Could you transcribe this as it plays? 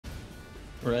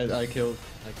Right, I killed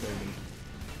him.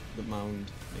 The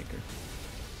mound maker.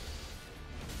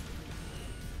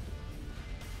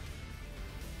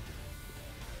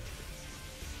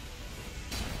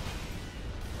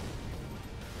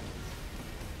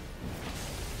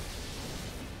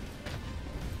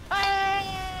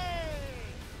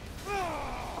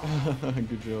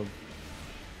 Good job.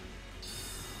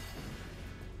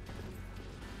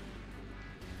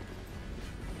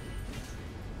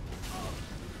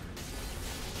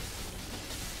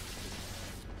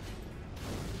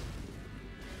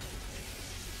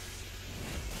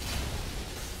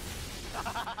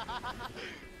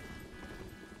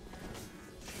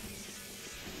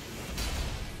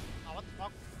 Oh, what the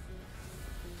fuck?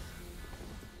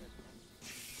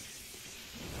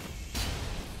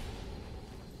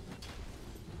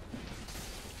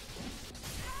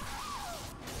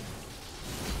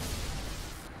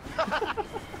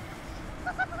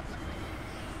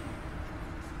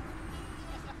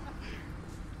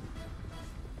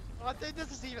 Oh, dude,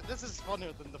 this is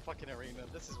funnier than the fucking arena.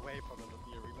 This is way funnier than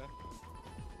the arena.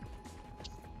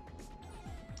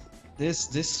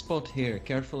 This spot here,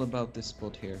 careful about this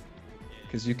spot here.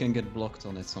 Because you can get blocked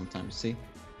on it sometimes, see? You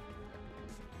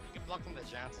can block them the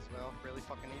jants as well, really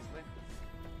fucking easily.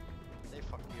 They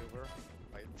fuck you over.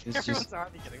 Right. It's Everyone's just-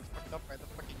 already getting fucked up by the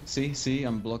fucking. See,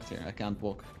 I'm blocked here, I can't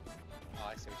walk. Oh,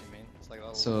 I see what you mean. It's like a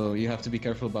little. So you have to be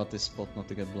careful about this spot not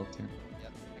to get blocked here. Yeah,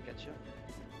 I get you.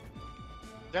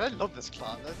 Dude, I love this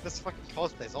class. This fucking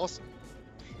cosplay is awesome.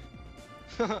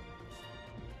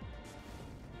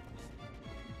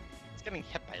 It's getting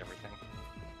hit by everything.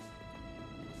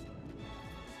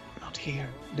 Not here.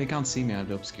 They can't see me, I have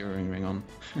the obscuring ring on.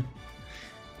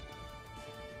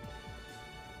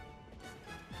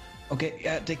 Okay,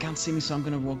 yeah, they can't see me, so I'm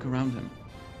gonna walk around him.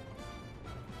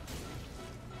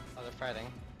 Oh, they're fighting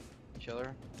each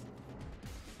other.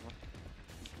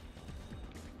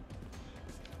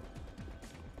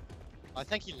 I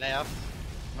think he left.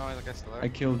 No, I guess still there. I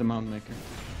killed the mound maker.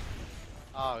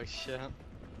 Oh shit.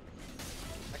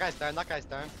 That guy's down, that guy's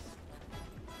down.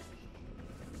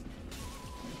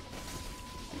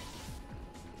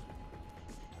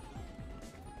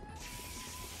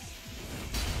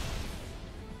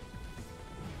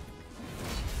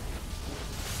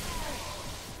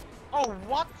 Oh,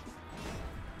 what?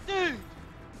 Dude!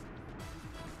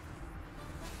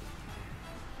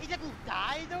 He didn't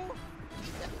die though?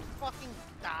 He didn't fucking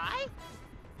die?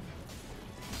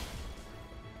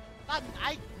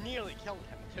 I nearly killed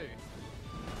him too.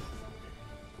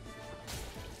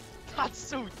 That's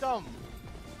so dumb.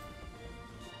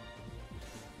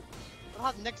 I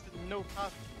had next to no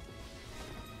path.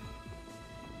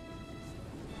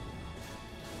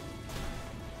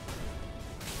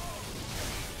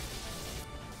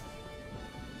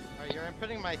 Alright, I'm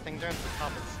putting my thing down to the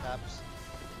top of the steps.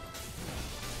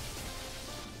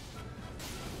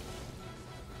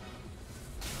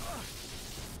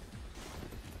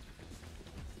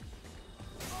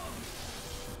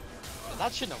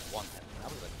 That shouldn't have won him.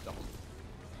 That was a dumb.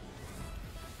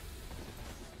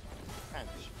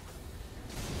 Ouch.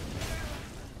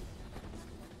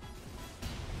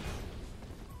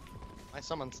 My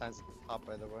summon signs at the top,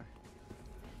 by the way.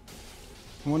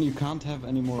 Come on, you can't have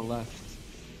any more left.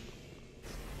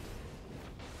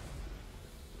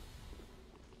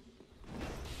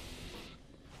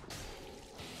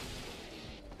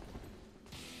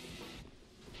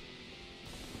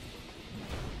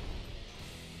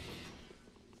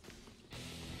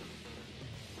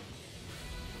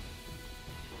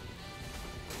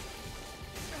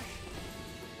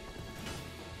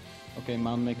 Okay,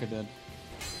 mound maker dead.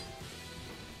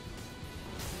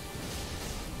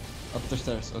 Up the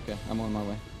stairs, okay, I'm on my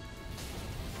way.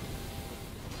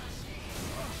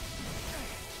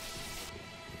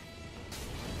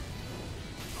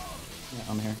 Yeah,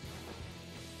 I'm here.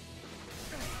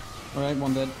 Alright,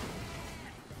 one dead.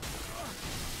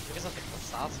 He doesn't think the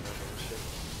assassin or shit.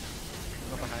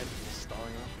 Go behind, he's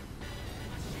stalling up.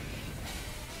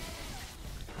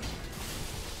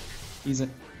 Easy.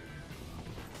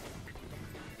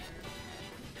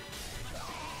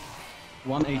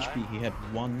 1 HP, he had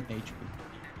 1 HP.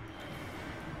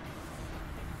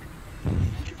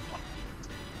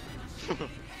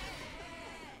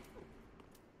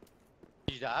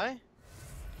 Did you die?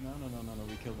 No,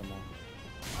 we killed them all.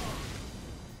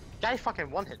 Guy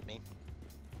fucking one-hit me.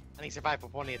 And he survived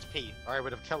with 1 HP, or I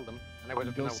would have killed him, and I would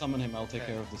have Go been summon him, I'll take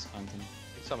Okay. care of this phantom.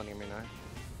 He's summoning me now.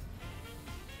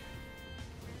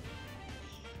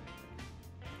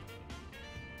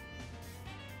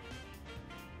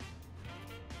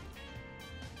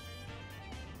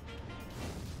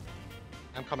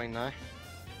 I'm coming now.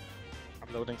 I'm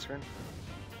Loading screen.